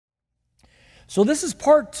So this is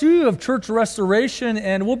part 2 of church restoration,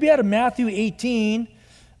 and we'll be out of Matthew 18,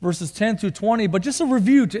 verses 10 through 20. But just a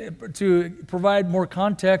review to provide more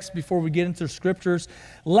context before we get into the scriptures.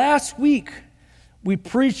 Last week, we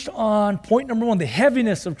preached on point number 1, the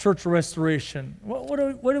heaviness of church restoration. What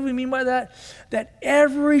do we mean by that? That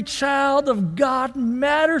every child of God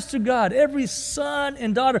matters to God. Every son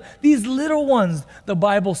and daughter, these little ones, the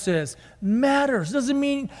Bible says, matters. Doesn't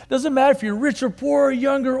matter if you're rich or poor,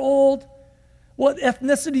 young or old, what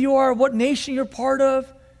ethnicity you are, what nation you're part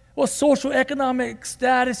of, what social economic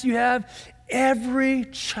status you have. Every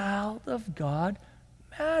child of God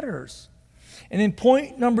matters. And in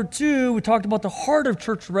point number 2, we talked about the heart of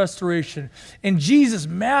church restoration. And Jesus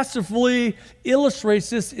masterfully illustrates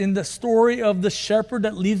this in the story of the shepherd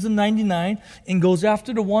that leaves the 99 and goes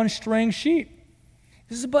after the one straying sheep.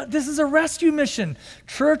 This is a rescue mission.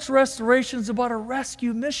 Church restoration is about a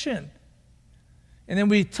rescue mission. And then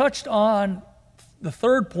we touched on the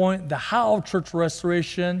third point, the how of church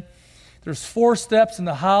restoration. There's 4 steps in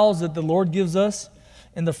the hows that the Lord gives us.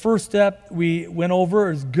 And the first step we went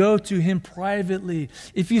over is go to Him privately.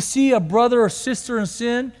 If you see a brother or sister in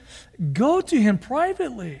sin, go to him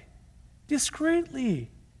privately,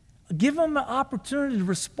 discreetly. Give them an opportunity to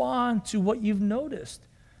respond to what you've noticed.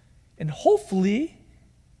 And hopefully,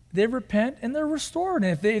 they repent and they're restored.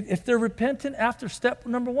 And if they're repentant after step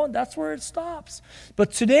number 1, that's where it stops.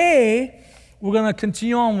 But today, we're going to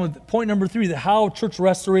continue on with point number 3, the how of church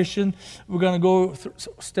restoration. We're going to go through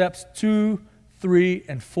steps 2, 3,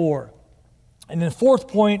 and 4. And then 4th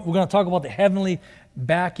point, we're going to talk about the heavenly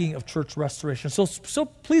backing of church restoration. So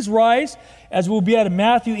please rise as we'll be out of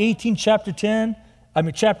Matthew 18, chapter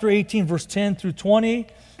 18, verse 10 through 20.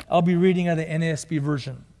 I'll be reading out of the NASB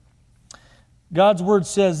version. God's word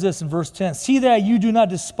says this in verse 10, "See that you do not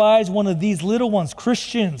despise one of these little ones,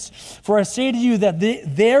 Christians, for I say to you that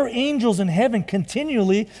their angels in heaven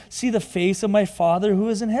continually see the face of my Father who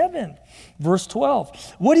is in heaven." Verse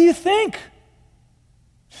 12, "What do you think?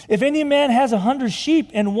 If any man has 100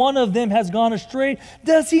 sheep and one of them has gone astray,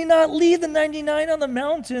 does he not leave the 99 on the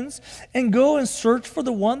mountains and go and search for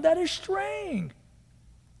the one that is straying?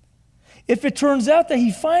 If it turns out that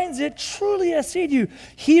he finds it, truly I say to you,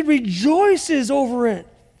 he rejoices over it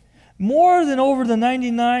more than over the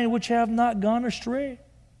 99 which have not gone astray.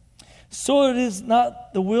 So it is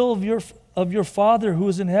not the will of your Father who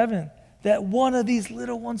is in heaven that one of these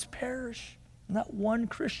little ones perish." Not one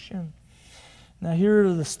Christian. Now here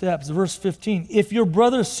are the steps. Verse 15, "If your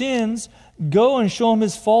brother sins, go and show him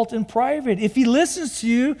his fault in private. If he listens to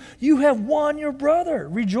you, you have won your brother.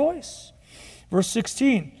 Rejoice." Verse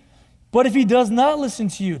 16, "But if he does not listen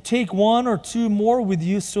to you, take 1 or 2 more with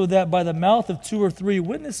you, so that by the mouth of 2 or 3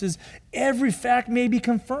 witnesses, every fact may be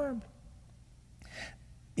confirmed.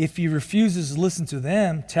 If he refuses to listen to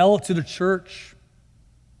them, tell it to the church.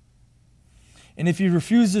 And if he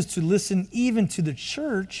refuses to listen even to the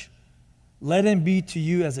church, let him be to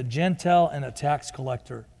you as a Gentile and a tax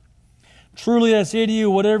collector. Truly I say to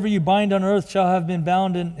you, whatever you bind on earth shall have been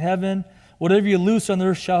bound in heaven. Whatever you loose on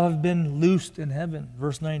earth shall have been loosed in heaven."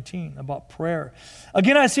 Verse 19, about prayer.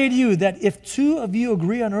 "Again I say to you that if 2 of you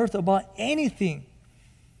agree on earth about anything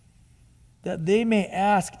that they may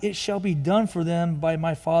ask, it shall be done for them by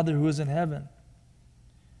my Father who is in heaven.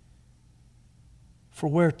 For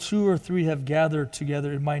where 2 or 3 have gathered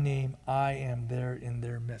together in my name, I am there in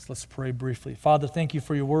their midst." Let's pray briefly. Father, thank you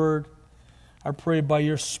for your word. I pray by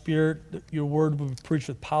your Spirit that your word will be preached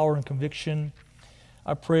with power and conviction.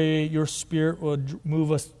 I pray your Spirit will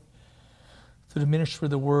move us to the ministry of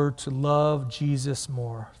the word to love Jesus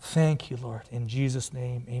more. Thank you, Lord. In Jesus'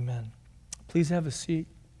 name, amen. Please have a seat.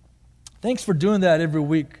 Thanks for doing that every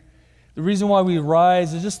week. The reason why we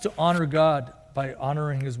rise is just to honor God by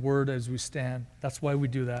honoring His word as we stand. That's why we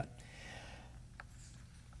do that.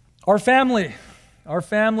 Our family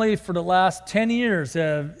for the last 10 years,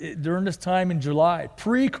 during this time in July,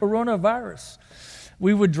 pre-coronavirus,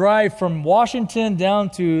 we would drive from Washington down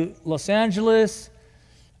to Los Angeles,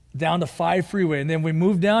 down the 5 freeway. And then we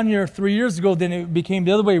moved down here 3 years ago. Then it became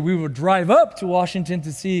the other way. We would drive up to Washington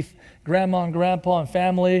to see grandma and grandpa and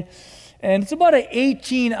family. And it's about an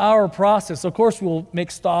 18-hour process. Of course, we'll make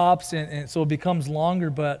stops, and so it becomes longer.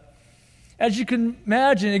 But as you can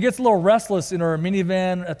imagine, it gets a little restless in our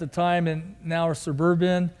minivan at the time and now our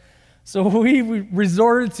Suburban. So we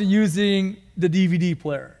resorted to using the DVD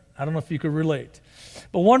player. I don't know if you could relate.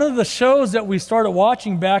 But one of the shows that we started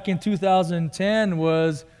watching back in 2010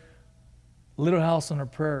 was Little House on the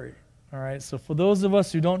Prairie. All right, so for those of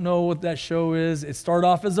us who don't know what that show is, it started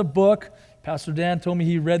off as a book. Pastor Dan told me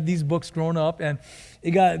he read these books growing up, and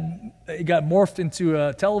it got morphed into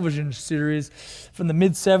a television series from the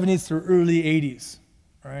mid-'70s to early '80s.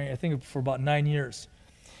 Right? I think for about 9 years.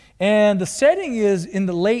 And the setting is in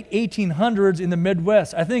the late 1800s in the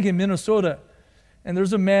Midwest, I think in Minnesota. And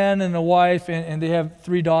there's a man and a wife, and they have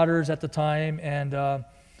 3 daughters at the time, and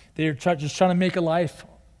they're just trying to make a life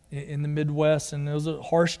in the Midwest, and it was a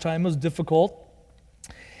harsh time. It was difficult.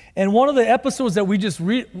 And one of the episodes that we just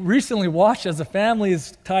recently watched as a family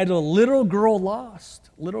is titled Little Girl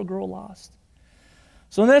Lost. Little Girl Lost.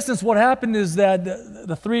 So in essence, what happened is that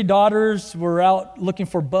the 3 daughters were out looking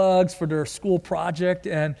for bugs for their school project,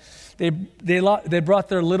 and they brought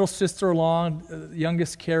their little sister along. The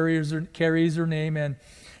youngest Carrie's her name, and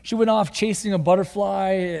she went off chasing a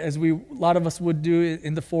butterfly, as a lot of us would do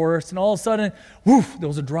in the forest. And all of a sudden, woof! There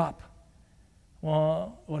was a drop.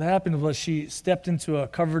 Well, what happened was she stepped into a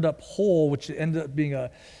covered-up hole, which ended up being an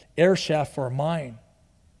air shaft for a mine.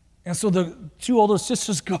 And so the 2 older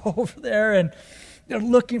sisters go over there, and they're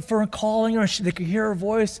looking for her, calling her. They could hear her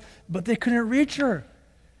voice, but they couldn't reach her.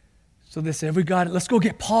 So they said, "We got it. Let's go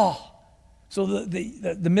get Pa." So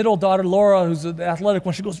the middle daughter, Laura, who's the athletic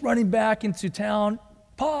one, she goes running back into town.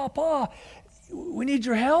 Pa, we need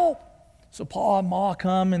your help." So Pa and Ma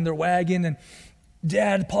come in their wagon,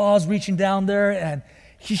 and Pa's reaching down there, and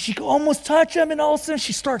she could almost touch him, and all of a sudden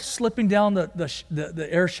she starts slipping down the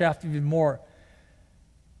air shaft even more.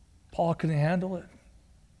 Pa couldn't handle it.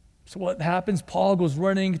 So what happens? Paul goes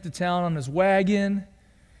running to town on his wagon,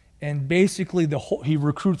 and basically he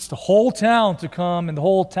recruits the whole town to come, and the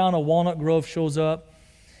whole town of Walnut Grove shows up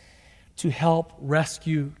to help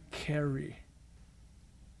rescue Carrie.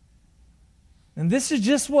 And this is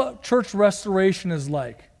just what church restoration is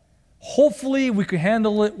like. Hopefully we can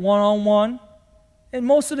handle it one-on-one, and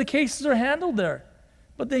most of the cases are handled there.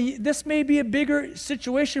 But this may be a bigger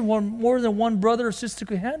situation where more than one brother or sister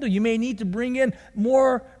could handle. You may need to bring in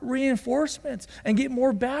more reinforcements and get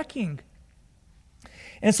more backing.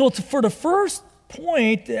 And so for the first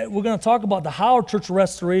point, we're going to talk about the how of church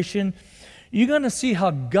restoration. You're going to see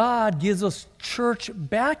how God gives us church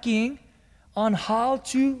backing on how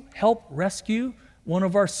to help rescue one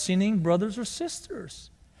of our sinning brothers or sisters.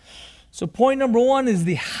 So point number 1 is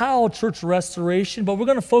the how church restoration, but we're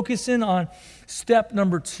going to focus in on step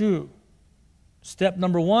number 2. Step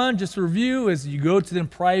number 1, just to review, is you go to them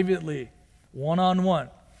privately, one-on-one.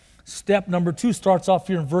 Step number 2 starts off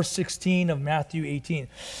here in verse 16 of Matthew 18.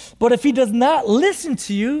 "But if he does not listen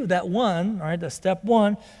to you," that one, all right, that's step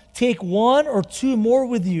 1, "take 1 or 2 more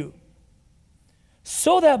with you,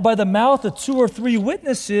 so that by the mouth of 2 or 3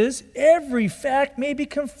 witnesses, every fact may be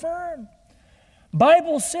confirmed."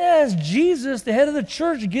 Bible says Jesus, the head of the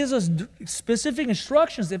church, gives us specific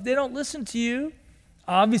instructions. If they don't listen to you,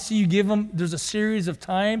 obviously you give them, there's a series of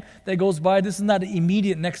time that goes by. This is not an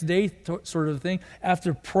immediate next day sort of thing.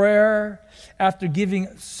 After prayer, after giving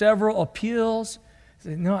several appeals,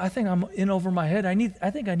 say, "No, I think I'm in over my head.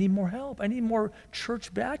 I think I need more help. I need more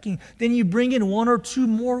church backing." Then you bring in 1 or 2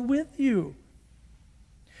 more with you.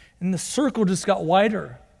 And the circle just got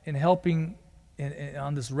wider in helping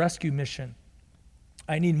on this rescue mission.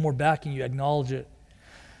 I need more backing. You acknowledge it.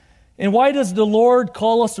 And why does the Lord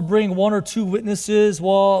call us to bring 1 or 2 witnesses?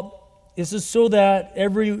 Well, this is so that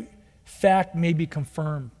every fact may be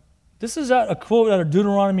confirmed. This is a quote out of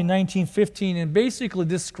Deuteronomy 19:15, and basically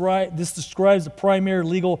this describes the primary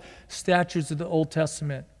legal statutes of the Old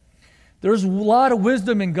Testament. There's a lot of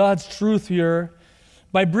wisdom in God's truth here.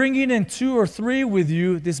 By bringing in 2 or 3 with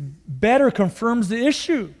you, this better confirms the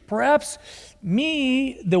issue. Perhaps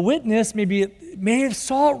me, the witness, may have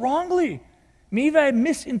saw it wrongly. Maybe I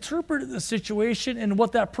misinterpreted the situation, and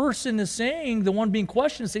what that person is saying, the one being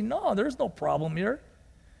questioned, is saying, "No, there's no problem here."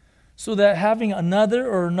 So that having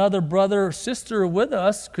another brother or sister with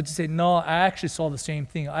us could say, "No, I actually saw the same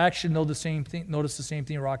thing. I actually noticed the same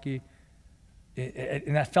thing, Rocky.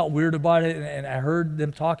 And I felt weird about it, and I heard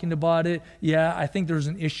them talking about it. Yeah, I think there's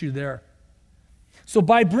an issue there." So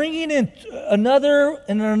by bringing in another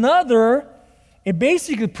and another, it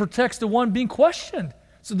basically protects the one being questioned,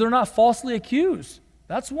 so they're not falsely accused.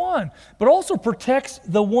 That's one. But also protects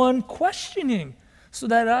the one questioning, so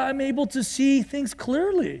that I'm able to see things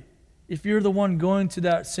clearly if you're the one going to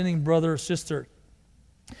that sinning brother or sister.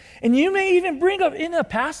 And you may even bring up in a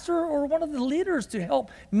pastor or one of the leaders to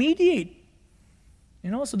help mediate.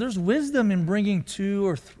 So there's wisdom in bringing 2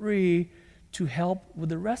 or 3 to help with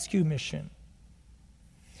the rescue mission.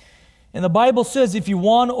 And the Bible says if you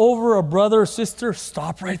won over a brother or sister,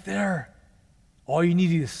 stop right there. All you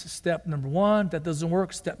need is step number 1. That doesn't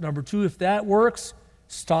work. Step number 2, if that works,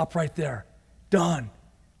 stop right there. Done.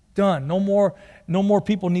 Done. No more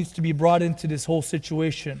people needs to be brought into this whole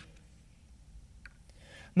situation.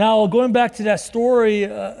 Now, going back to that story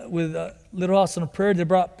with Little House on the Prairie, they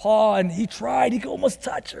brought Paul, and he could almost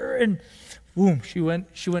touch her, and boom, she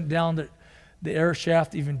went down the air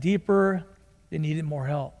shaft even deeper. They needed more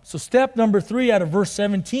help. So step number 3 out of verse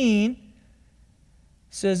 17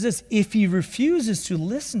 says this: if he refuses to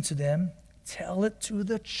listen to them, tell it to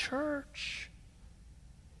the church.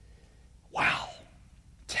 Wow.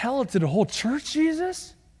 Tell it to the whole church,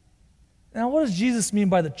 Jesus? Now, what does Jesus mean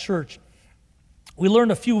by the church? We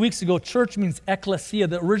learned a few weeks ago, church means ecclesia.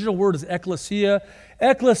 The original word is ecclesia.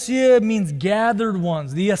 Ecclesia means gathered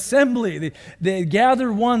ones, the assembly, the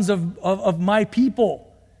gathered ones of my people.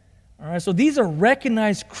 All right, so these are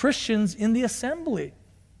recognized Christians in the assembly.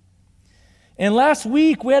 And last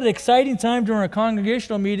week, we had an exciting time during our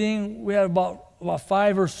congregational meeting. We had about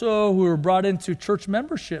 5 or so who were brought into church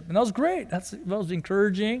membership. And that was great. That was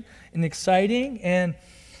encouraging and exciting. And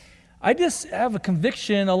I just have a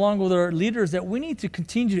conviction, along with our leaders, that we need to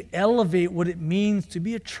continue to elevate what it means to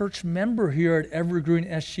be a church member here at Evergreen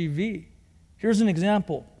SGV. Here's an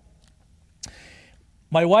example.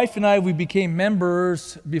 My wife and I, we became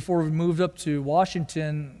members before we moved up to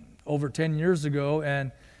Washington over 10 years ago.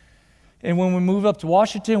 And when we moved up to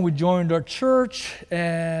Washington, we joined our church.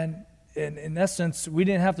 And in essence, we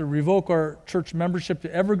didn't have to revoke our church membership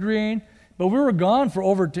to Evergreen. But we were gone for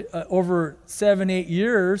over 7-8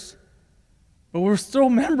 years. But we were still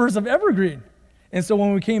members of Evergreen. And so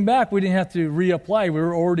when we came back, we didn't have to reapply. We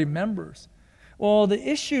were already members. Well, the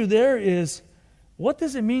issue there is, what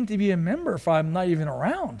does it mean to be a member if I'm not even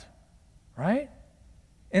around, right?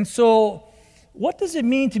 And so what does it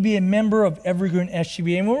mean to be a member of Evergreen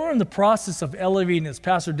SGV? And we're in the process of elevating this.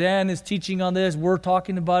 Pastor Dan is teaching on this. We're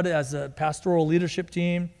talking about it as a pastoral leadership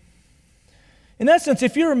team. In essence,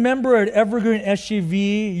 if you're a member at Evergreen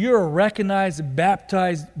SGV, you're a recognized,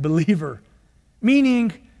 baptized believer.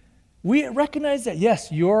 Meaning, we recognize that,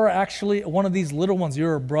 yes, you're actually one of these little ones.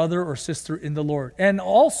 You're a brother or sister in the Lord. And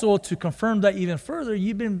also, to confirm that even further,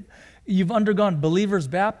 you've undergone believer's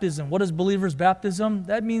baptism. What is believer's baptism?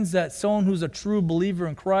 That means that someone who's a true believer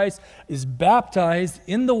in Christ is baptized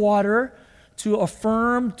in the water to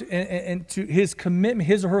affirm and to his commitment,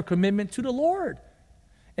 his or her commitment to the Lord.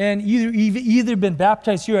 And you've either been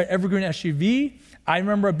baptized here at Evergreen SGV. I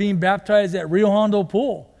remember being baptized at Rio Hondo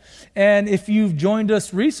Pool. And if you've joined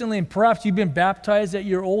us recently and perhaps you've been baptized at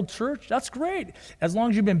your old church, that's great, as long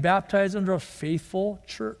as you've been baptized under a faithful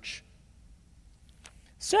church.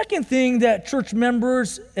 Second thing that church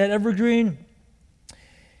members at Evergreen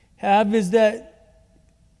have is that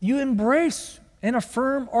you embrace and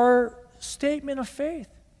affirm our statement of faith.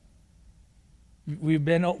 We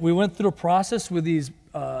went through a process with these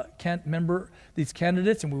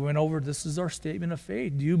candidates, and we went over, this is our statement of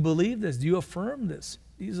faith. Do you believe this? Do you affirm this?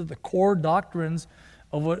 These are the core doctrines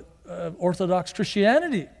of Orthodox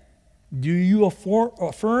Christianity. Do you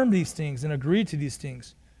affirm these things and agree to these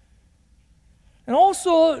things? And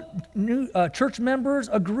also, church members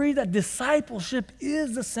agree that discipleship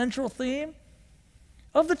is the central theme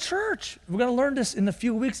of the church. We're going to learn this in a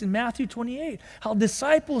few weeks in Matthew 28, how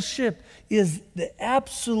discipleship is the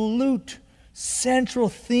absolute central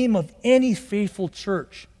theme of any faithful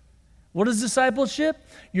church. What is discipleship?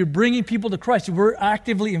 You're bringing people to Christ. We're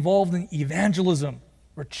actively involved in evangelism.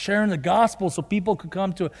 We're sharing the gospel so people can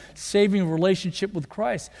come to a saving relationship with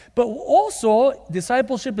Christ. But also,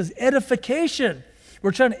 discipleship is edification.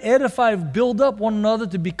 We're trying to edify, build up one another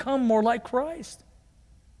to become more like Christ.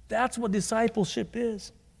 That's what discipleship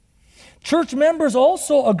is. Church members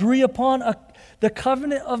also agree upon the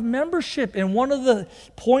covenant of membership. And one of the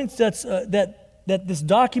points that this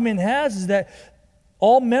document has is that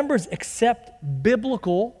all members accept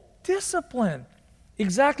biblical discipline.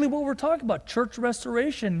 Exactly what we're talking about, church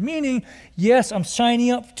restoration. Meaning, yes, I'm signing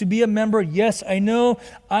up to be a member. Yes, I know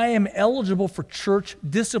I am eligible for church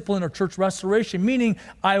discipline or church restoration. Meaning,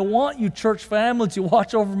 I want you, church family, to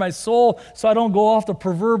watch over my soul so I don't go off the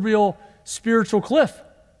proverbial spiritual cliff.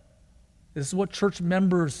 This is what church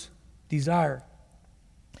members desire.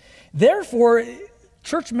 Therefore,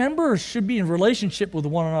 church members should be in relationship with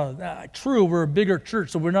one another. True, we're a bigger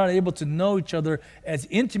church, so we're not able to know each other as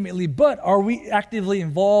intimately, but are we actively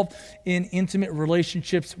involved in intimate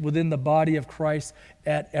relationships within the body of Christ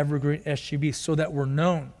at Evergreen SGV so that we're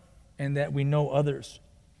known and that we know others?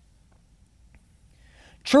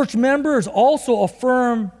 Church members also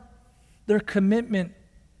affirm their commitment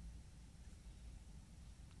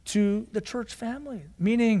to the church family,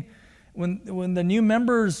 meaning when the new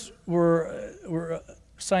members were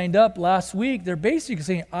signed up last week, they're basically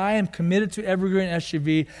saying, I am committed to Evergreen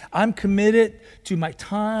SUV. I'm committed to my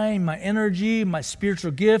time, my energy, my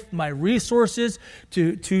spiritual gift, my resources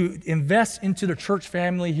to invest into the church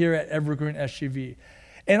family here at Evergreen SUV.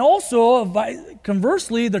 And also,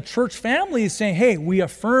 conversely, the church family is saying, hey, we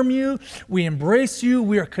affirm you, we embrace you,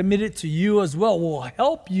 we are committed to you as well. We'll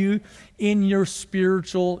help you in your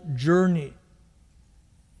spiritual journey.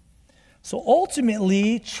 So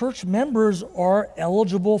ultimately, church members are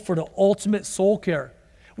eligible for the ultimate soul care.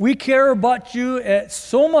 We care about you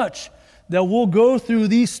so much that we'll go through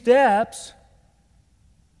these steps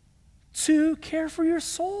to care for your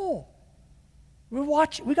soul.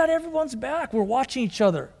 We got everyone's back. We're watching each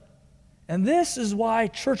other. And this is why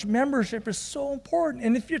church membership is so important.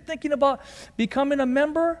 And if you're thinking about becoming a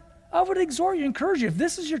member, I would encourage you, if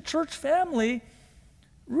this is your church family,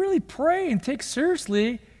 really pray and take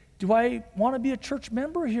seriously, do I want to be a church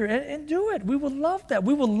member here? And do it. We would love that.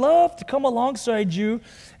 We would love to come alongside you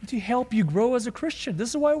and to help you grow as a Christian. This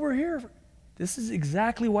is why we're here. This is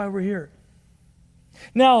exactly why we're here.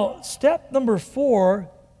 Now, step number 3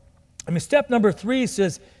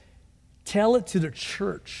 says, tell it to the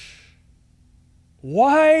church.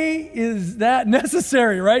 Why is that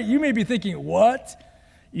necessary, right? You may be thinking, what?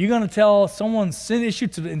 You're going to tell someone's sin issue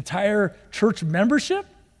to the entire church membership?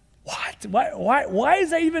 What? Why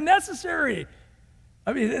is that even necessary?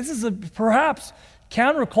 I mean, this is perhaps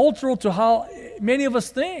countercultural to how many of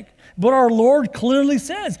us think. But our Lord clearly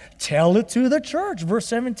says, tell it to the church, verse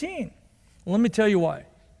 17. Well, let me tell you why.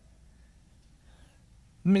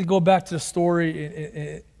 Let me go back to the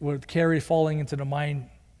story with Carrie falling into the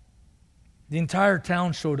mine. The entire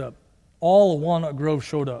town showed up. All of Walnut Grove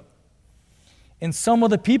showed up. And some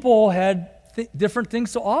of the people had different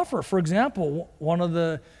things to offer. For example, one of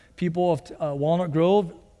the people of Walnut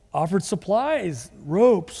Grove offered supplies,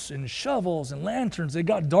 ropes and shovels and lanterns. It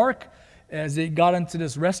got dark as they got into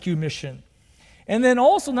this rescue mission. And then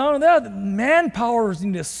also, not only that, manpower was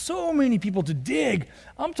needed. So many people to dig.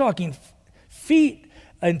 I'm talking feet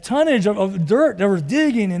and tonnage of dirt that were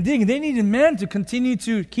digging and digging. They needed men to continue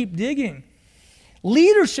to keep digging.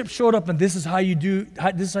 Leadership showed up, and this is how you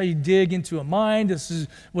dig into a mine. This is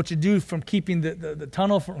what you do from keeping the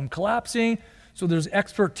tunnel from collapsing. So there's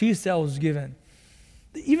expertise that was given.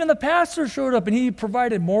 Even the pastor showed up, and he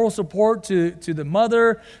provided moral support to the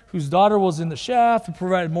mother whose daughter was in the shaft. He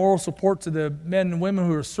provided moral support to the men and women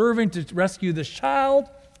who were serving to rescue this child.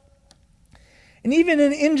 And even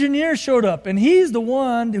an engineer showed up, and he's the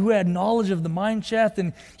one who had knowledge of the mine shaft,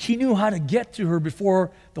 and he knew how to get to her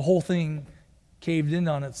before the whole thing caved in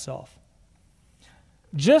on itself.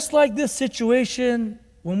 Just like this situation,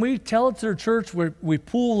 when we tell it to the church, we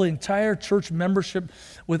pool the entire church membership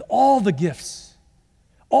with all the gifts,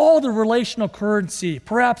 all the relational currency.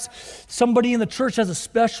 Perhaps somebody in the church has a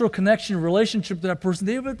special connection, relationship to that person.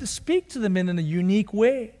 They're able to speak to them in a unique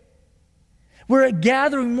way. We're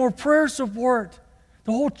gathering more prayer support.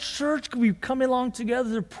 The whole church could be coming along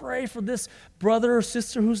together to pray for this brother or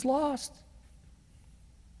sister who's lost.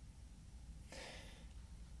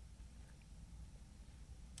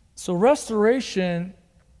 So restoration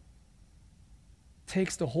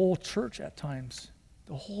takes the whole church at times.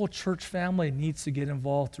 The whole church family needs to get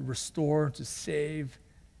involved to restore, to save,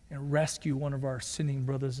 and rescue one of our sinning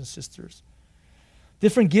brothers and sisters.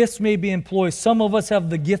 Different gifts may be employed. Some of us have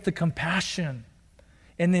the gift of compassion.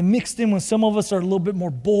 And then mixed in with some of us are a little bit more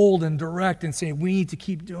bold and direct and saying, we need to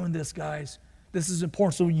keep doing this, guys. This is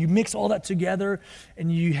important. So you mix all that together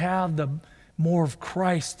and you have the more of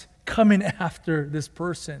Christ coming after this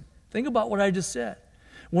person. Think about what I just said.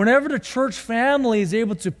 Whenever the church family is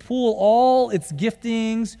able to pool all its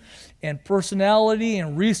giftings and personality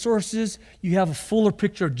and resources, you have a fuller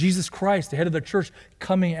picture of Jesus Christ, the head of the church,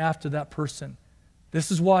 coming after that person.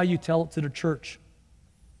 This is why you tell it to the church.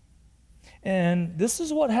 And this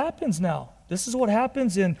is what happens now. This is what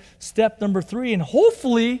happens in step number 3, and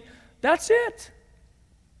hopefully that's it.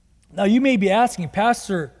 Now you may be asking,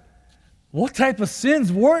 Pastor, what type of sins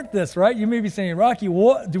warrant this, right? You may be saying, Rocky,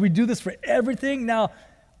 what, do we do this for everything? Now,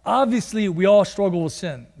 obviously, we all struggle with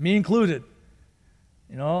sin, me included.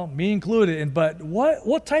 Me included. But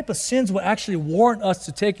what type of sins will actually warrant us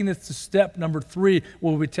to taking this to step number 3,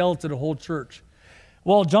 where we tell it to the whole church?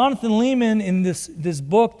 Well, Jonathan Leeman, in this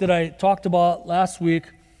book that I talked about last week,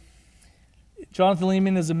 Jonathan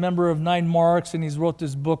Leeman is a member of 9 Marks, and he's wrote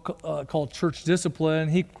this book called Church Discipline.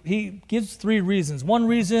 He gives 3 reasons. One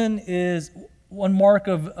reason is, one mark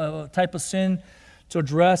of a type of sin to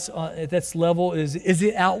address at this level is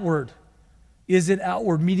it outward? Is it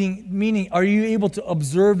outward? Meaning, are you able to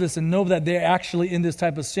observe this and know that they're actually in this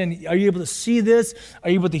type of sin? Are you able to see this? Are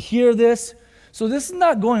you able to hear this? So this is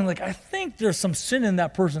not going like, I think there's some sin in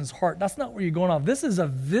that person's heart. That's not where you're going off. This is a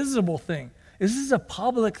visible thing. This is a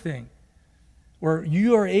public thing where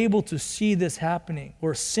you are able to see this happening,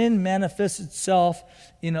 where sin manifests itself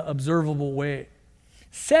in an observable way.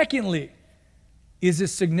 Secondly, is it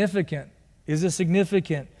significant? Is it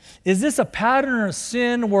significant? Is this a pattern of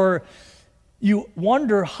sin where you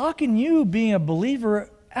wonder, how can you, being a believer,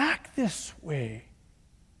 act this way?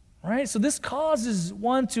 Right? So this causes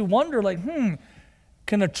one to wonder, like,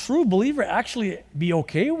 can a true believer actually be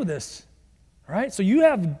okay with this? Right? So you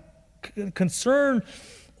have concern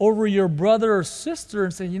over your brother or sister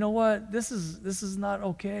and say, you know what, this is not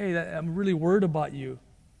okay. I'm really worried about you.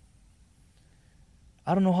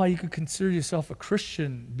 I don't know how you could consider yourself a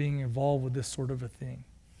Christian being involved with this sort of a thing.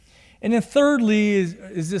 And then thirdly,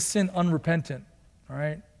 is this sin unrepentant? All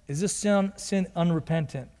right? Is this sin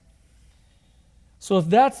unrepentant? So if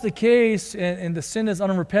that's the case, and the sin is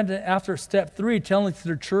unrepentant after step 3, telling to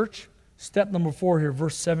the church, step number 4 here,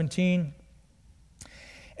 verse 17.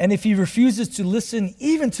 And if he refuses to listen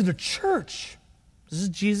even to the church, this is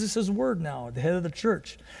Jesus' word now, the head of the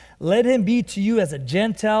church, let him be to you as a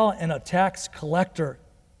Gentile and a tax collector.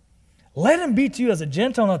 Let him be to you as a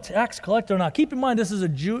Gentile and a tax collector. Now keep in mind, this is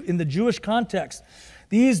in the Jewish context.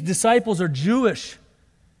 These disciples are Jewish.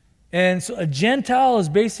 And so a Gentile is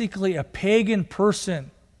basically a pagan person,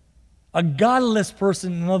 a godless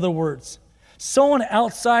person, in other words, someone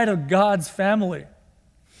outside of God's family.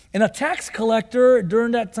 And a tax collector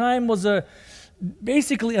during that time was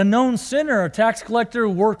basically a known sinner. A tax collector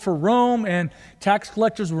worked for Rome, and tax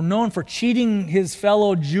collectors were known for cheating his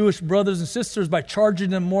fellow Jewish brothers and sisters by charging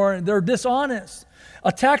them more. They're dishonest.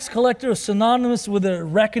 A tax collector is synonymous with a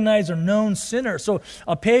recognized or known sinner. So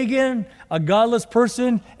a pagan, a godless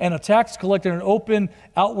person, and a tax collector, an open,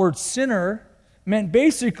 outward sinner, meant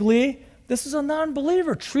basically this is a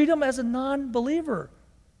non-believer. Treat him as a non-believer.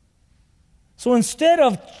 So instead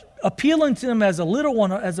of appealing to him as a little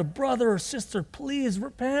one, as a brother or sister, please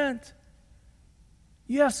repent,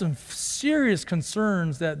 you have some serious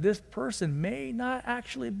concerns that this person may not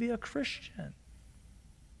actually be a Christian.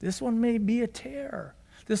 This one may be a tare.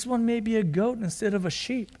 This one may be a goat instead of a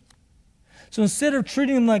sheep. So instead of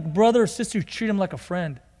treating him like brother or sister, you treat him like a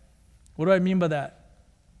friend. What do I mean by that?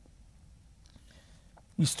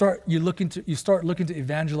 You start looking to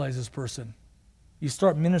evangelize this person. You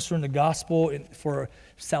start ministering the gospel for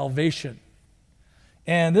salvation.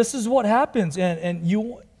 And this is what happens. And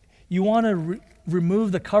you want to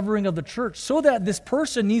remove the covering of the church so that this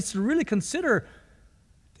person needs to really consider,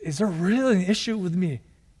 is there really an issue with me?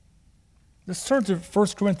 Let's turn to 1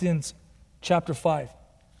 Corinthians chapter 5.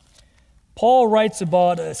 Paul writes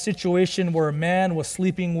about a situation where a man was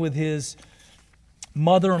sleeping with his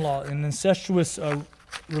mother-in-law, an incestuous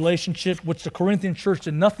relationship which the Corinthian church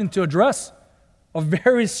did nothing to address. A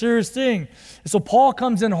very serious thing. And so Paul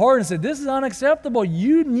comes in hard and said, this is unacceptable.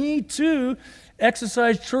 You need to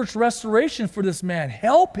exercise church restoration for this man.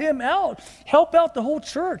 Help him out. Help out the whole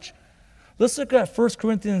church. Let's look at 1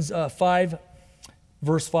 Corinthians 5,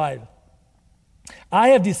 verse 5. I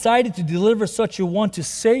have decided to deliver such a one to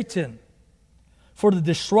Satan for the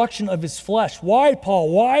destruction of his flesh. Why, Paul?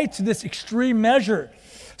 Why to this extreme measure?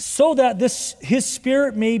 So that his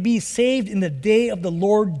spirit may be saved in the day of the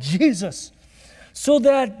Lord Jesus. So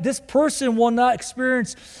that this person will not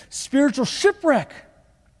experience spiritual shipwreck.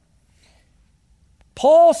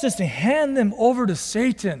 Paul says to hand them over to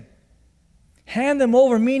Satan. Hand them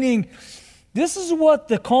over, meaning this is what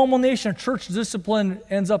the culmination of church discipline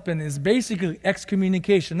ends up in, is basically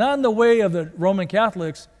excommunication. Not in the way of the Roman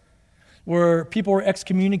Catholics, where people were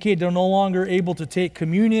excommunicated, they're no longer able to take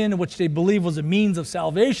communion, which they believe was a means of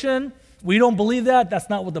salvation. We don't believe that. That's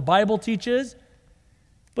not what the Bible teaches.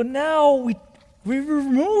 But now we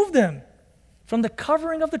remove them from the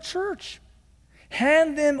covering of the church.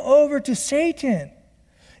 Hand them over to Satan.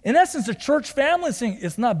 In essence, the church family is saying,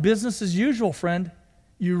 it's not business as usual, friend.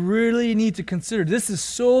 You really need to consider. This is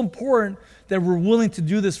so important that we're willing to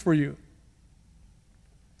do this for you.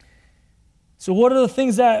 So what are the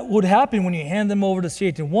things that would happen when you hand them over to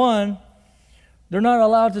Satan? One, they're not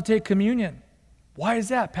allowed to take communion. Why is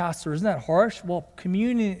that, Pastor? Isn't that harsh? Well,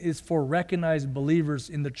 communion is for recognized believers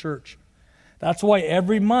in the church. That's why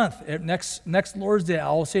every month, next Lord's Day,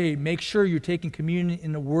 I'll say, make sure you're taking communion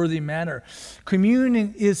in a worthy manner.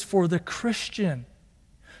 Communion is for the Christian.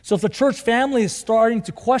 So if the church family is starting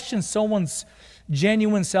to question someone's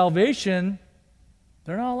genuine salvation,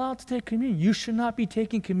 they're not allowed to take communion. You should not be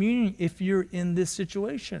taking communion if you're in this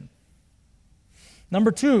situation.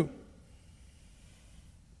 Number 2,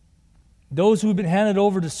 those who've been handed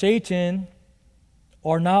over to Satan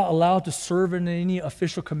are not allowed to serve in any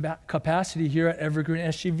official capacity here at Evergreen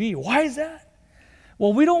SGV. Why is that?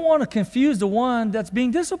 Well, we don't want to confuse the one that's being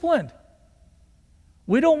disciplined.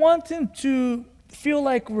 We don't want them to feel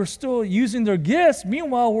like we're still using their gifts.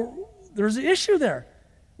 Meanwhile, there's an issue there.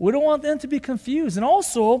 We don't want them to be confused. And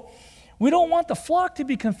also, we don't want the flock to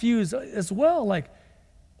be confused as well. Like,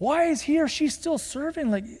 why is he or she still serving?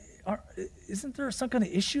 Like, isn't there some kind of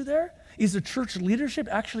issue there? Is the church leadership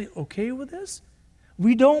actually okay with this?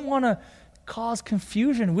 We don't want to cause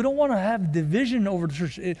confusion. We don't want to have division over the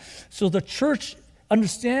church. So the church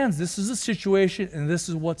understands this is a situation and this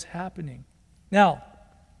is what's happening. Now,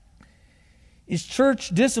 is church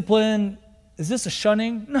discipline, is this a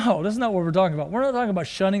shunning? No, that's not what we're talking about. We're not talking about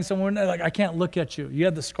shunning someone like, I can't look at you. You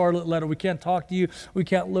have the scarlet letter. We can't talk to you. We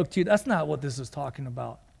can't look to you. That's not what this is talking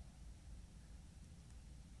about.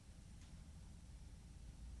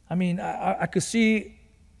 I mean, I could see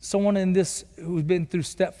someone in this who's been through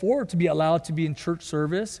step 4 to be allowed to be in church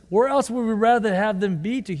service. Where else would we rather have them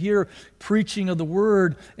be to hear preaching of the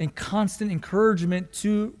word and constant encouragement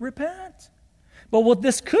to repent? But what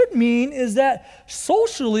this could mean is that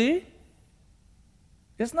socially,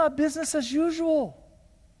 it's not business as usual.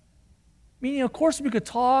 Meaning, of course, we could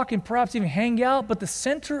talk and perhaps even hang out, but the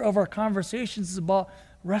center of our conversations is about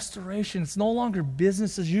restoration. It's no longer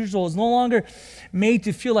business as usual. It's no longer made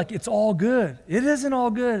to feel like it's all good. It isn't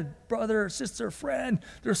all good, brother, sister, friend.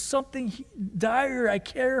 There's something dire. I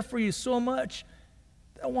care for you so much.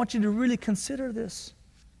 I want you to really consider this.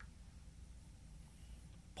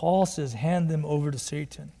 Paul says, hand them over to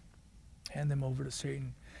Satan. Hand them over to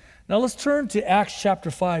Satan. Now let's turn to Acts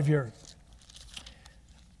chapter 5 here.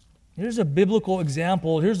 Here's a biblical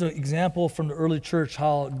example. Here's an example from the early church,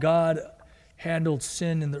 how God handled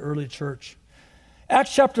sin in the early church.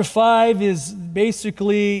 Acts chapter 5 is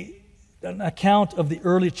basically an account of the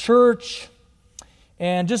early church.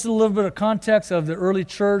 And just a little bit of context of the early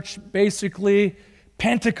church. Basically,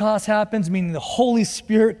 Pentecost happens, meaning the Holy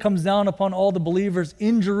Spirit comes down upon all the believers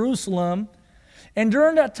in Jerusalem. And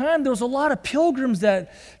during that time, there was a lot of pilgrims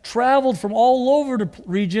that traveled from all over the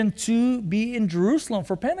region to be in Jerusalem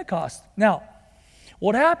for Pentecost. Now,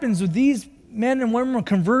 what happens with these men and women were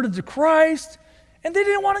converted to Christ, and they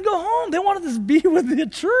didn't want to go home. They wanted to be with the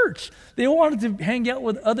church. They wanted to hang out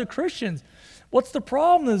with other Christians. What's the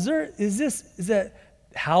problem? Is that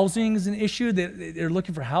housing is an issue? They're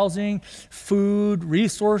looking for housing, food,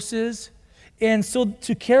 resources. And so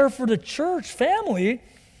to care for the church family,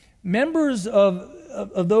 members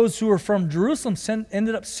of those who were from Jerusalem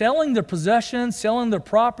ended up selling their possessions, selling their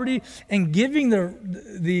property, and giving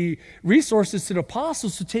the resources to the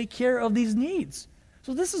apostles to take care of these needs.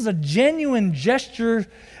 So this is a genuine gesture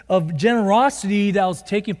of generosity that was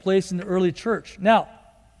taking place in the early church. Now,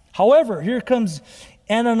 however, here comes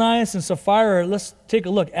Ananias and Sapphira. Let's take a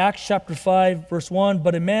look. Acts chapter 5, verse 1.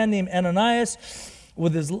 But a man named Ananias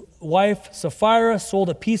with his wife Sapphira sold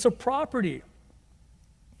a piece of property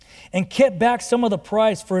and kept back some of the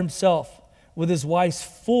price for himself with his wife's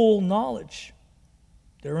full knowledge.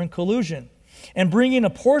 They're in collusion. And bringing a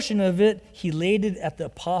portion of it, he laid it at the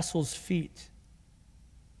apostles' feet.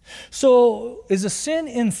 So, is a sin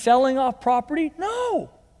in selling off property? No.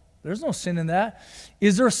 There's no sin in that.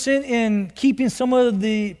 Is there sin in keeping some of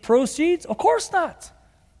the proceeds? Of course not.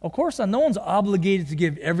 Of course not. No one's obligated to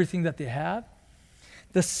give everything that they have.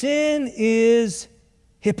 The sin is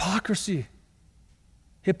hypocrisy.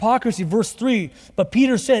 Hypocrisy, verse 3. But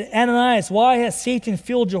Peter said, Ananias, why has Satan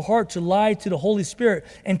filled your heart to lie to the Holy Spirit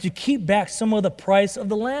and to keep back some of the price of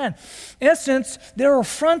the land? In essence, they're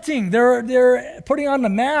affronting. They're putting on the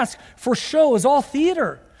mask for show. It's all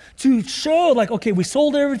theater. To show, like, okay, we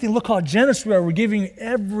sold everything. Look how generous we are. We're giving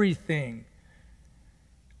everything.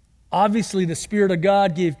 Obviously, the Spirit of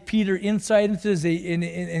God gave Peter insight into this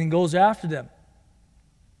and goes after them.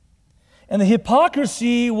 And the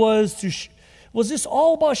hypocrisy was this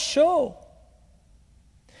all about show?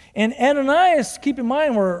 And Ananias, keep in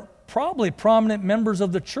mind, were probably prominent members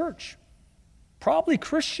of the church, probably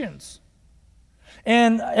Christians.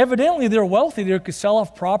 And evidently they're wealthy. They could sell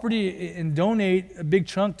off property and donate a big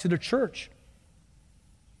chunk to the church.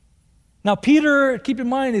 Now Peter, keep in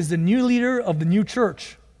mind, is the new leader of the new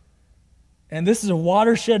church. And this is a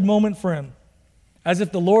watershed moment for him. As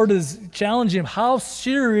if the Lord is challenging him. How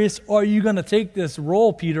serious are you going to take this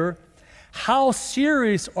role, Peter? How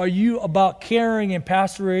serious are you about caring and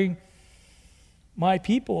pastoring my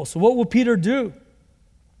people? So what would Peter do?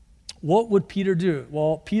 What would Peter do?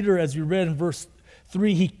 Well, Peter, as we read in verse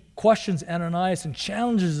 3, he questions Ananias and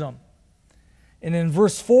challenges him. And in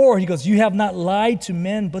verse 4, he goes, you have not lied to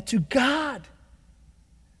men, but to God.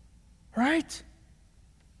 Right?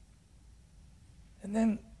 And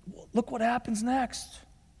then look what happens next.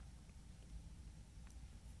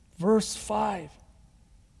 Verse 5.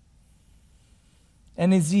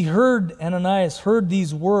 And as Ananias heard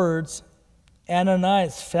these words,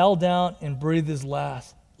 Ananias fell down and breathed his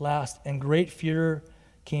last, and great fear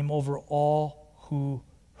came over all who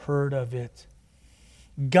heard of it.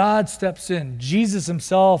 God steps in. Jesus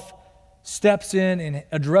himself steps in and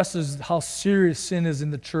addresses how serious sin is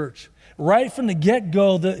in the church. Right from the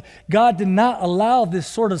get-go, God did not allow this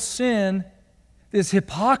sort of sin, this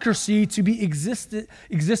hypocrisy, to be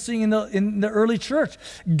existing in the early church.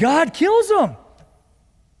 God kills them.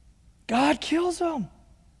 God kills them.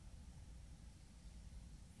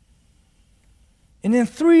 And then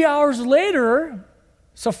 3 hours later,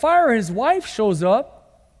 Sapphira, his wife, shows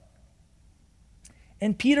up.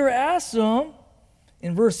 And Peter asks him,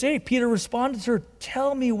 in verse 8, Peter responded to her,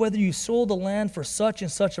 "Tell me whether you sold the land for such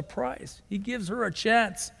and such a price." He gives her a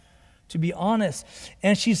chance to be honest.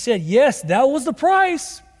 And she said, "Yes, that was the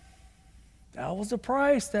price. That was the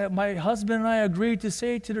price that my husband and I agreed to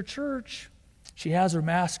say to the church." She has her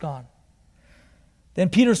mask on. Then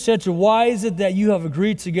Peter said to her, "Why is it that you have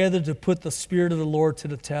agreed together to put the Spirit of the Lord to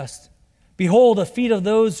the test? Behold, the feet of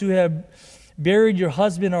those who have buried your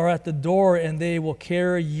husband are at the door, and they will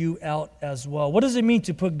carry you out as well." What does it mean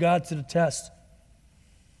to put God to the test?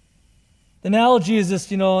 The analogy is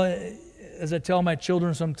this, as I tell my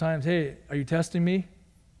children sometimes, "Hey, are you testing me?"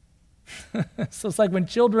 So it's like when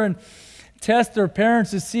children test their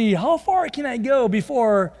parents to see, how far can I go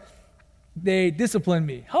before they discipline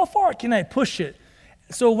me? How far can I push it?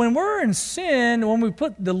 So when we're in sin, when we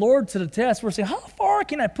put the Lord to the test, we're saying, how far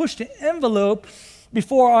can I push the envelope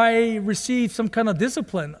before I receive some kind of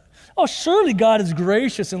discipline? Oh, surely God is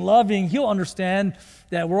gracious and loving. He'll understand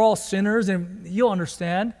that we're all sinners, and He'll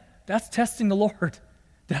understand. That's testing the Lord.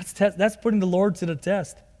 That's putting the Lord to the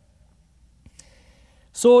test.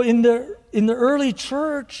 So in the early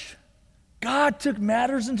church, God took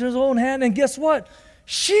matters into His own hand, and guess what?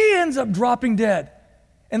 She ends up dropping dead.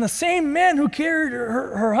 And the same man who carried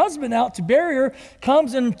her husband out to bury her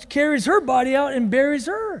comes and carries her body out and buries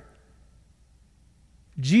her.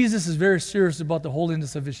 Jesus is very serious about the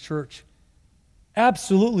holiness of His church.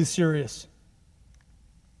 Absolutely serious.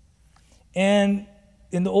 And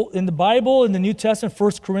in the Bible, in the New Testament,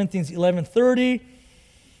 1 Corinthians 11:30,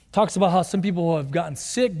 talks about how some people have gotten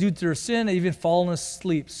sick due to their sin, they've even fallen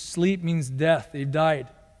asleep. Sleep means death. They've died.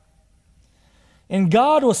 And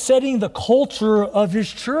God was setting the culture of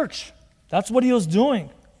His church. That's what He was doing.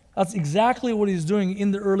 That's exactly what He was doing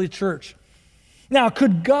in the early church. Now,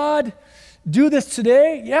 could God do this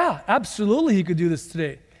today? Yeah, absolutely He could do this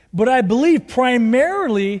today. But I believe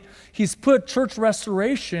primarily He's put church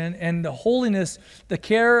restoration and the holiness, the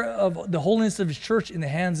care of the holiness of His church in the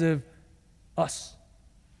hands of us,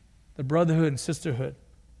 the brotherhood and sisterhood.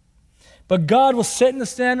 But God was setting the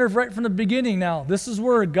standard right from the beginning now. This is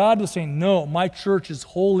where God was saying, no, my church is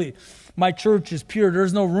holy. My church is pure.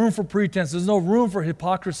 There's no room for pretense. There's no room for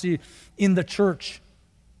hypocrisy in the church.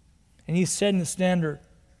 And He's setting the standard.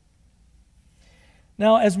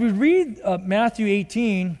 Now, as we read Matthew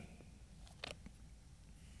 18,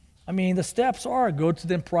 the steps are go to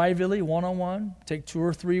them privately, one-on-one, take 2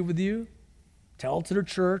 or 3 with you, tell it to the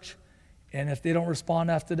church, and if they don't respond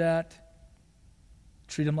after that,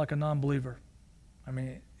 treat them like a non-believer.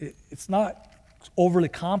 It's not overly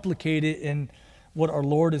complicated in what our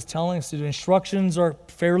Lord is telling us to do. Instructions are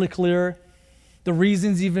fairly clear. The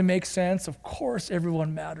reasons even make sense. Of course,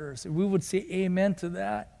 everyone matters. We would say amen to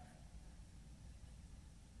that.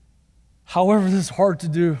 However, this is hard to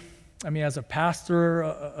do. As a pastor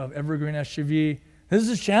of Evergreen SUV, this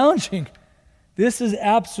is challenging. This is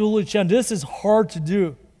absolutely challenging. This is hard to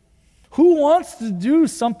do. Who wants to do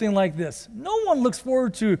something like this? No one looks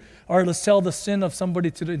forward to, let's tell the sin of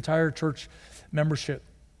somebody to the entire church membership.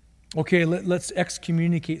 Okay, let's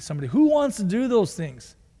excommunicate somebody. Who wants to do those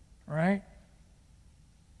things? All right?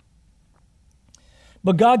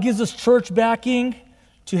 But God gives us church backing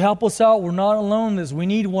to help us out. We're not alone in this. We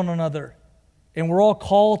need one another. And we're all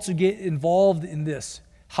called to get involved in this.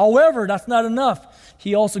 However, that's not enough.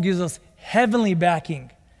 He also gives us heavenly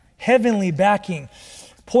backing. Heavenly backing.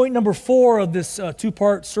 Point number 4 of this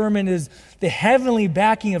 2-part sermon is the heavenly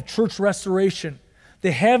backing of church restoration.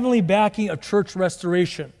 The heavenly backing of church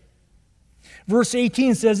restoration. Verse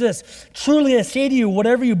 18 says this, "Truly I say to you,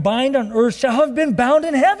 whatever you bind on earth shall have been bound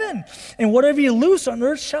in heaven, and whatever you loose on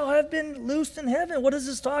earth shall have been loosed in heaven." What is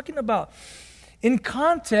this talking about? In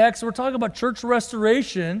context, we're talking about church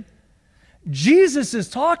restoration. Jesus is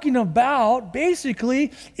talking about,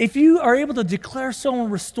 basically, if you are able to declare someone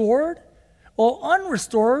restored or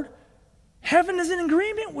unrestored, heaven is in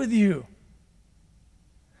agreement with you.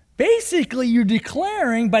 Basically, you're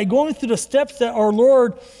declaring by going through the steps that our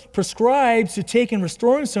Lord prescribes to take in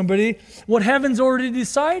restoring somebody what heaven's already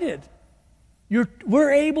decided.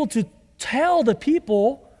 We're able to tell the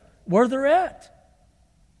people where they're at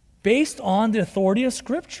based on the authority of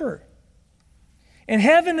Scripture. And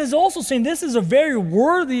heaven is also saying this is a very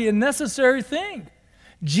worthy and necessary thing.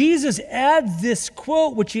 Jesus adds this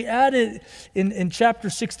quote, which he added in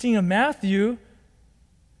chapter 16 of Matthew,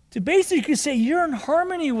 to basically say you're in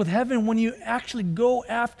harmony with heaven when you actually go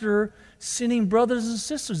after sinning brothers and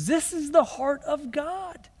sisters. This is the heart of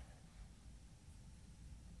God.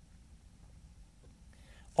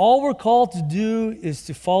 All we're called to do is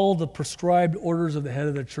to follow the prescribed orders of the head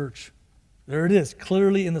of the church. There it is,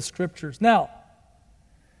 clearly in the Scriptures. Now,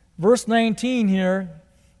 verse 19 here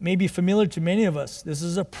may be familiar to many of us. This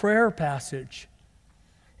is a prayer passage.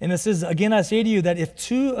 And it says, again, I say to you that if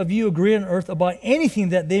two of you agree on earth about anything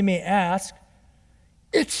that they may ask,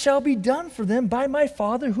 it shall be done for them by my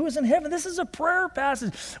Father who is in heaven. This is a prayer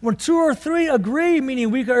passage. When two or three agree, meaning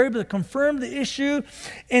we are able to confirm the issue,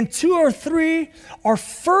 and two or three are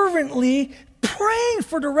fervently praying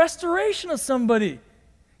for the restoration of somebody.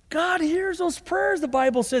 God hears those prayers, the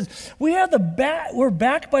Bible says. We're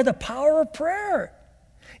backed by the power of prayer.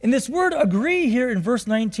 And this word agree here in verse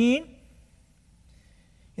 19,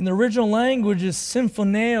 in the original language is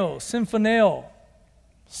symphoneo.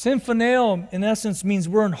 Symphoneo, in essence, means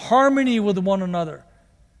we're in harmony with one another.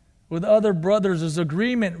 With other brothers, there's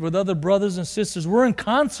agreement with other brothers and sisters. We're in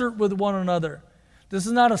concert with one another. This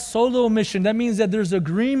is not a solo mission. That means that there's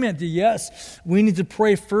agreement. Yes, we need to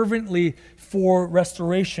pray fervently for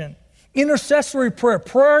restoration. Intercessory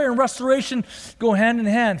prayer and restoration go hand in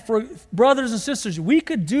hand. For brothers and sisters, we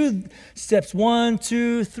could do steps 1,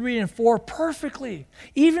 2, 3, and 4 perfectly.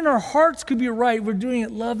 Even our hearts could be right. We're doing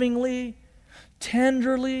it lovingly,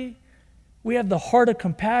 tenderly. We have the heart of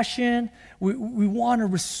compassion. We want to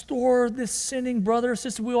restore this sinning brother or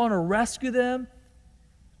sister. We want to rescue them.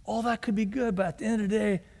 All that could be good, but at the end of the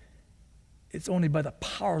day, it's only by the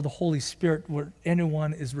power of the Holy Spirit where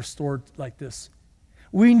anyone is restored like this.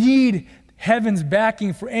 We need heaven's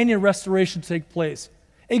backing for any restoration to take place.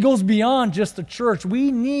 It goes beyond just the church.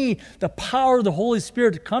 We need the power of the Holy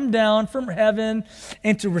Spirit to come down from heaven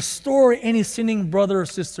and to restore any sinning brother or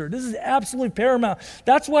sister. This is absolutely paramount.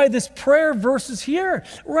 That's why this prayer verse is here.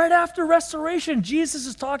 Right after restoration, Jesus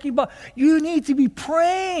is talking about you need to be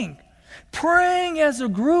praying as a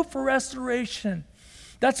group for restoration.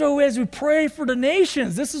 That's why as we pray for the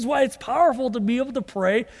nations, this is why it's powerful to be able to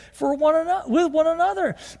pray for with one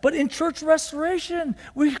another. But in church restoration,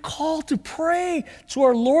 we're called to pray to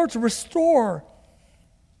our Lord to restore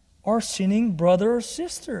our sinning brother or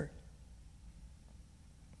sister.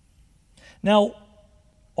 Now,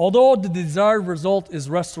 although the desired result is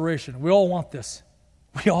restoration, we all want this.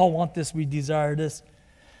 We desire this.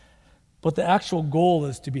 But the actual goal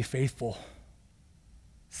is to be faithful.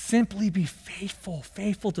 Simply be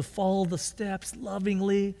faithful to follow the steps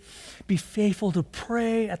lovingly. Be faithful to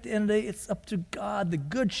pray. At the end of the day, it's up to God, the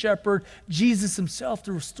good shepherd, Jesus himself,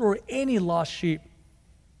 to restore any lost sheep.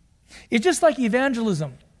 It's just like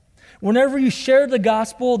evangelism. Whenever you share the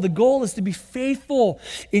gospel, the goal is to be faithful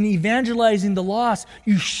in evangelizing the lost.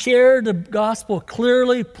 You share the gospel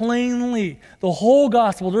clearly, plainly, the whole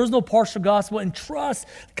gospel. There's no partial gospel. And trust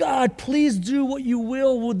God, please do what you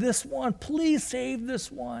will with this one. Please save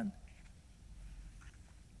this one.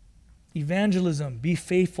 Evangelism, be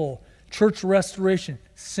faithful. Church restoration,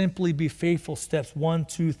 simply be faithful. Steps 1,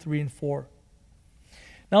 2, 3, and 4.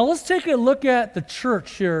 Now let's take a look at the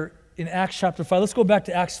church here in Acts chapter 5. Let's go back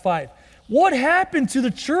to Acts 5. What happened to the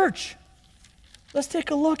church? Let's take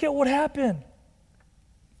a look at what happened.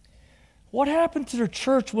 What happened to the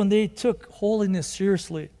church when they took holiness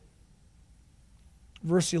seriously?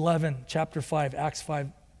 Verse 11, chapter 5, Acts 5.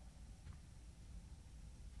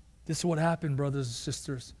 This is what happened, brothers and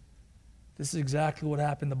sisters. This is exactly what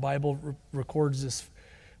happened. The Bible records this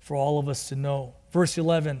for all of us to know. Verse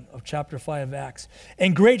 11 of chapter 5 of Acts.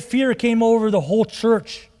 And great fear came over the whole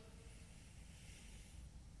church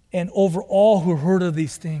and over all who heard of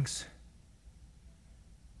these things.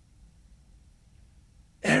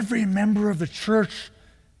 Every member of the church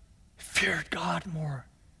feared God more.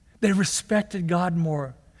 They respected God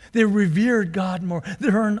more. They revered God more. They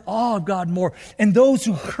were in awe of God more. And those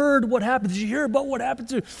who heard what happened, did you hear about what happened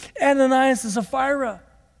to Ananias and Sapphira?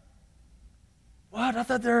 What? I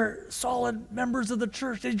thought they're solid members of the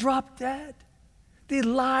church. They dropped dead. They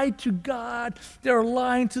lied to God. They were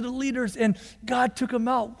lying to the leaders, and God took them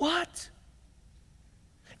out. What?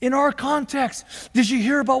 In our context, did you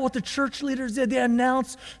hear about what the church leaders did? They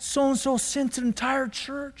announced so-and-so sin to the entire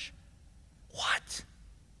church. What?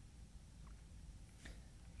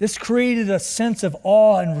 This created a sense of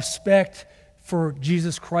awe and respect for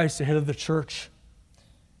Jesus Christ, the head of the church.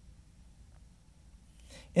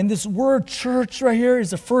 And this word church right here is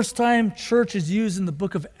the first time church is used in the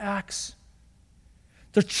book of Acts.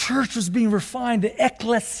 The church was being refined. The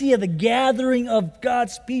ecclesia, the gathering of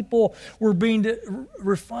God's people, were being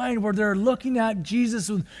refined, where they're looking at Jesus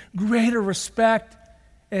with greater respect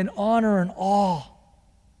and honor and awe.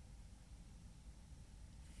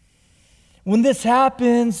 When this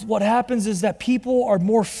happens, what happens is that people are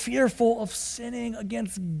more fearful of sinning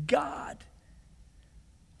against God.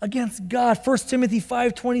 Against God. 1 Timothy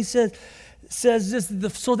 5:20 says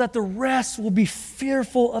this, so that the rest will be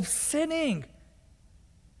fearful of sinning.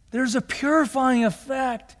 There's a purifying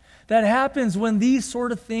effect that happens when these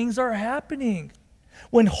sort of things are happening,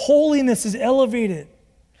 when holiness is elevated.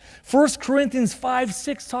 1 Corinthians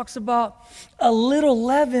 5:6 talks about a little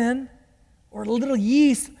leaven or a little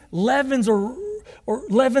yeast leavens or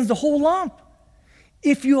leavens the whole lump.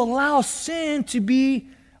 If you allow sin to be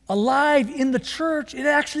alive in the church, it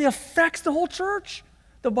actually affects the whole church,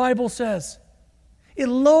 the Bible says. It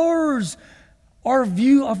lowers our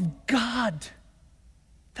view of God.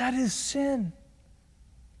 That is sin.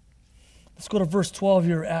 Let's go to verse 12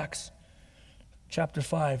 here, Acts chapter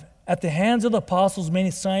 5. At the hands of the apostles,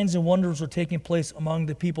 many signs and wonders were taking place among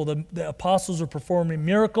the people. The apostles were performing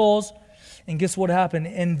miracles. And guess what happened?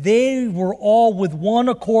 And they were all with one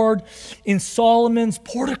accord in Solomon's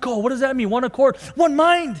portico. What does that mean? One accord, one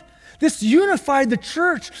mind. This unified the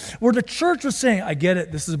church, where the church was saying, I get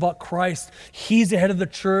it, this is about Christ. He's the head of the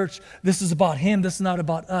church. This is about Him. This is not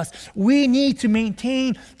about us. We need to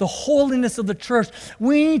maintain the holiness of the church.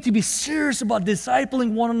 We need to be serious about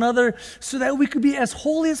discipling one another so that we could be as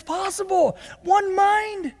holy as possible. One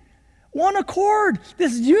mind, one accord.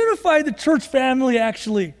 This unified the church family,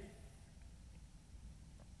 actually.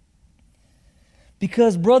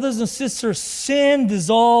 Because, brothers and sisters, sin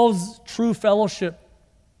dissolves true fellowship.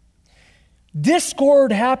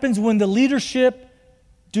 Discord happens when the leadership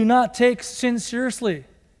do not take sin seriously.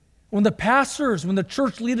 When the pastors, when the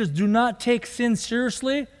church leaders do not take sin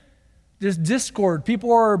seriously, there's discord.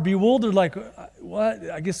 People are bewildered, like, what?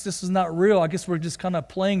 I guess this is not real. I guess we're just kind of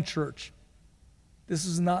playing church. This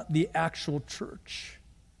is not the actual church.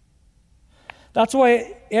 That's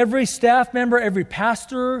why every staff member, every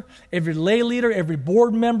pastor, every lay leader, every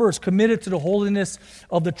board member is committed to the holiness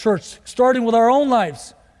of the church, starting with our own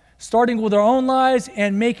lives. Starting with our own lives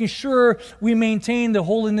and making sure we maintain the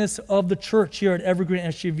holiness of the church here at Evergreen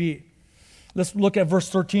SGV. Let's look at verse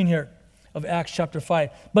 13 here of Acts chapter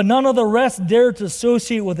 5. But none of the rest dared to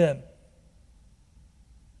associate with them.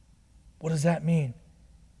 What does that mean?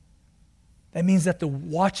 That means that the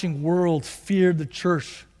watching world feared the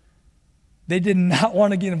church. They did not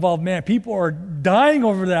want to get involved. Man, people are dying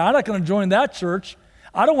over there. I'm not going to join that church.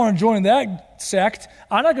 I don't want to join that sect.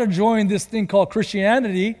 I'm not going to join this thing called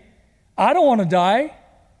Christianity. I don't want to die.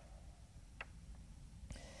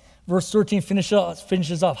 Verse 13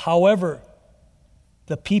 finishes off. However,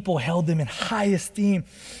 the people held them in high esteem.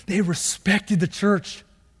 They respected the church.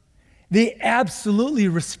 They absolutely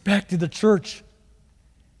respected the church.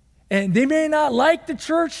 And they may not like the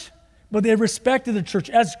church, but they respected the church.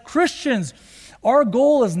 As Christians, our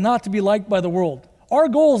goal is not to be liked by the world. Our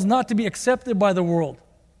goal is not to be accepted by the world.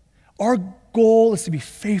 Our goal is to be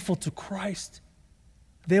faithful to Christ.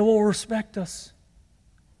 They will respect us.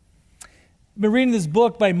 I've been reading this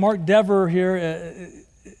book by Mark Dever here.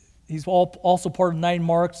 He's also part of 9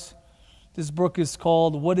 Marks. This book is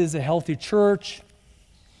called What is a Healthy Church?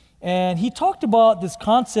 And he talked about this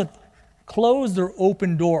concept, closed or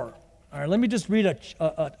open door. All right, let me just read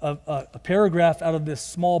a paragraph out of this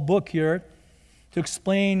small book here to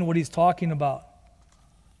explain what he's talking about.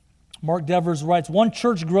 Mark Devers writes, one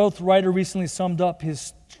church growth writer recently summed up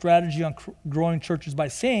his strategy on growing churches by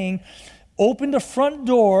saying, open the front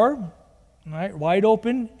door, right, wide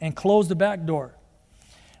open, and close the back door.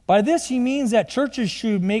 By this, he means that churches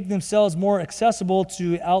should make themselves more accessible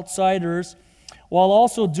to outsiders while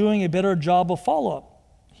also doing a better job of follow-up.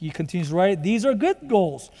 He continues to write, these are good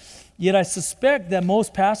goals. Yet I suspect that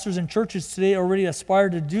most pastors and churches today already aspire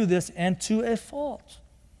to do this, and to a fault.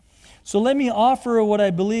 So let me offer what I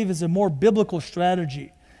believe is a more biblical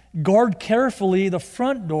strategy. Guard carefully the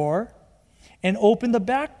front door and open the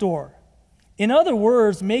back door. In other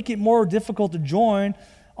words, make it more difficult to join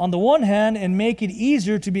on the one hand and make it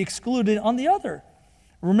easier to be excluded on the other.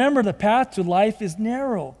 Remember, the path to life is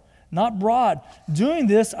narrow, not broad. Doing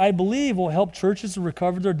this, I believe, will help churches to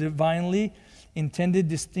recover their divinely intended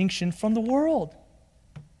distinction from the world.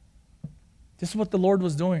 This is what the Lord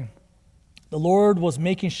was doing. The Lord was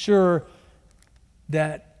making sure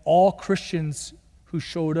that all Christians who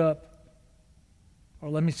showed up, or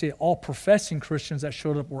let me say all professing Christians that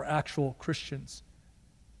showed up were actual Christians.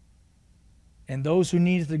 And those who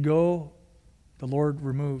needed to go, the Lord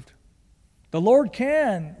removed. The Lord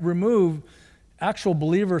can remove actual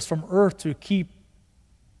believers from earth to keep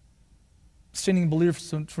sinning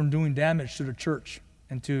believers from doing damage to the church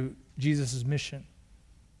and to Jesus' mission.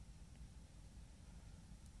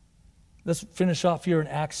 Let's finish off here in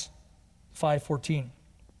Acts 5:14.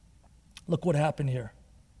 Look what happened here.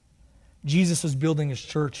 Jesus was building his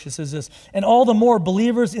church. It says this, and all the more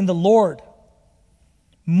believers in the Lord,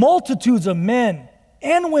 multitudes of men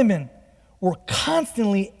and women were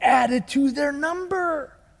constantly added to their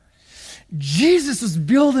number. Jesus is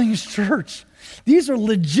building his church. These are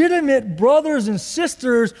legitimate brothers and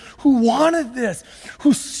sisters who wanted this,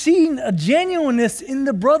 who seen a genuineness in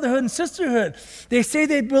the brotherhood and sisterhood. They say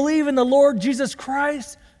they believe in the Lord Jesus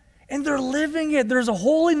Christ, and they're living it. There's a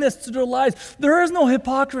holiness to their lives. There is no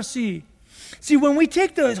hypocrisy. See, when we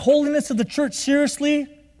take the holiness of the church seriously,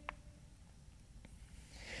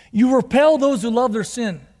 you repel those who love their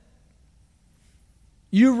sin.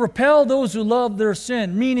 You repel those who love their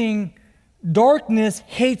sin, meaning darkness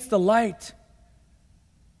hates the light.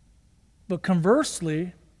 But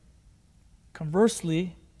conversely,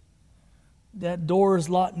 that door is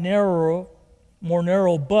a lot more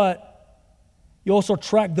narrow, but you also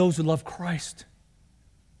attract those who love Christ,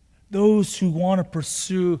 those who want to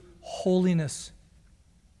pursue holiness.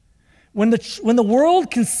 When the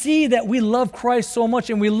world can see that we love Christ so much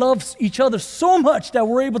and we love each other so much that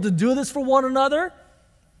we're able to do this for one another,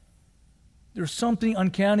 there's something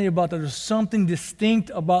uncanny about that. There's something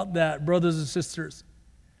distinct about that, brothers and sisters.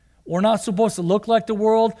 We're not supposed to look like the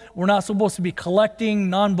world. We're not supposed to be collecting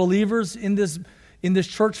non-believers in this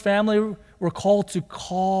church family. We're called to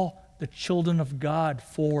call the children of God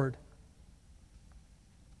forward.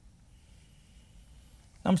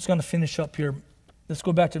 I'm just going to finish up here. Let's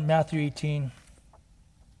go back to Matthew 18.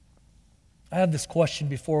 I have this question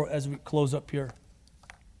before as we close up here.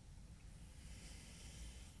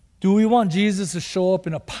 Do we want Jesus to show up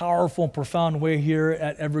in a powerful and profound way here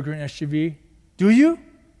at Evergreen SGV? Do you?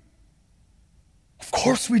 Of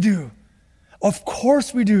course we do. Of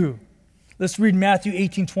course we do. Let's read Matthew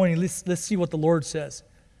 18:20. Let's see what the Lord says.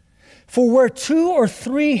 For where 2 or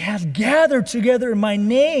 3 have gathered together in my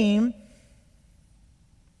name,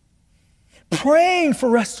 praying for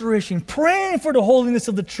restoration, praying for the holiness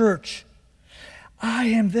of the church, I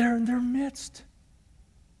am there in their midst.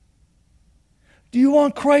 Do you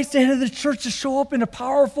want Christ, the head of the church, to show up in a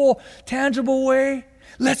powerful, tangible way?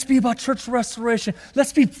 Let's be about church restoration.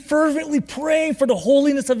 Let's be fervently praying for the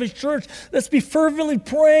holiness of his church. Let's be fervently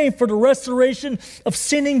praying for the restoration of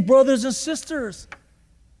sinning brothers and sisters.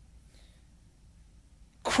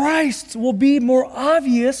 Christ will be more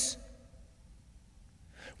obvious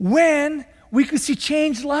when we can see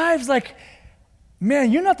changed lives. Like,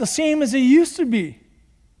 man, you're not the same as you used to be.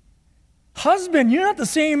 Husband, you're not the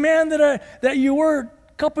same man that you were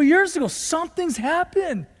a couple years ago. Something's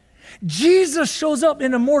happened. Jesus shows up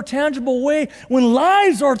in a more tangible way when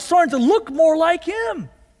lives are starting to look more like him.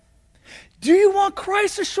 Do you want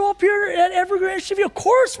Christ to show up here at Evergreen SGV? Of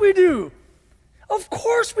course we do. Of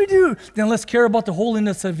course we do. Then let's care about the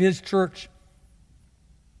holiness of his church.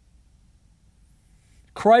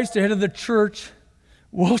 Christ, the head of the church,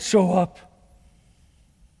 will show up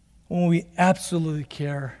when we absolutely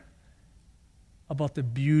care about the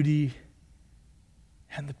beauty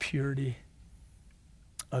and the purity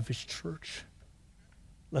of his church.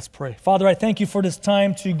 Let's pray. Father, I thank you for this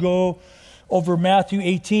time to go over Matthew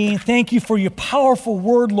 18. Thank you for your powerful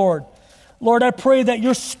word, Lord. Lord, I pray that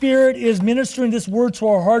your Spirit is ministering this word to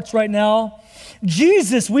our hearts right now.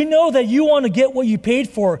 Jesus, we know that you want to get what you paid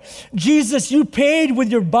for. Jesus, you paid with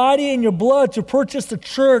your body and your blood to purchase the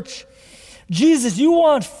church. Jesus, you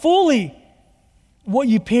want fully what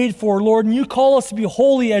you paid for, Lord, and you call us to be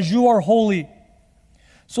holy as you are holy.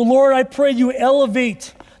 So, Lord, I pray you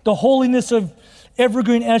elevate the holiness of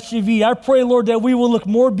Evergreen SGV. I pray, Lord, that we will look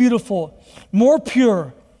more beautiful, more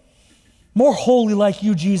pure, more holy like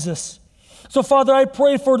you, Jesus. So, Father, I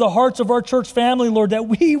pray for the hearts of our church family, Lord, that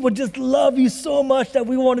we would just love you so much that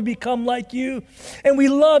we want to become like you. And we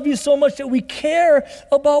love you so much that we care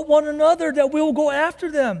about one another, that we will go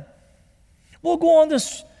after them. We'll go on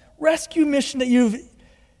this rescue mission that you've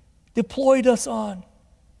deployed us on.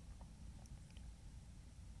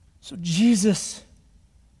 So, Jesus,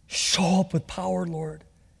 show up with power, Lord.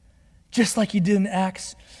 Just like you did in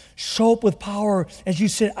Acts. Show up with power as you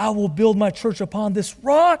said, I will build my church upon this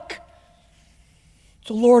rock.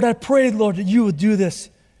 So, Lord, I pray, Lord, that you would do this.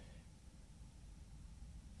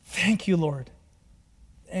 Thank you, Lord.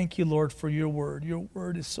 Thank you, Lord, for your word. Your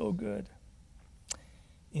word is so good.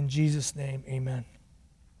 In Jesus' name, amen.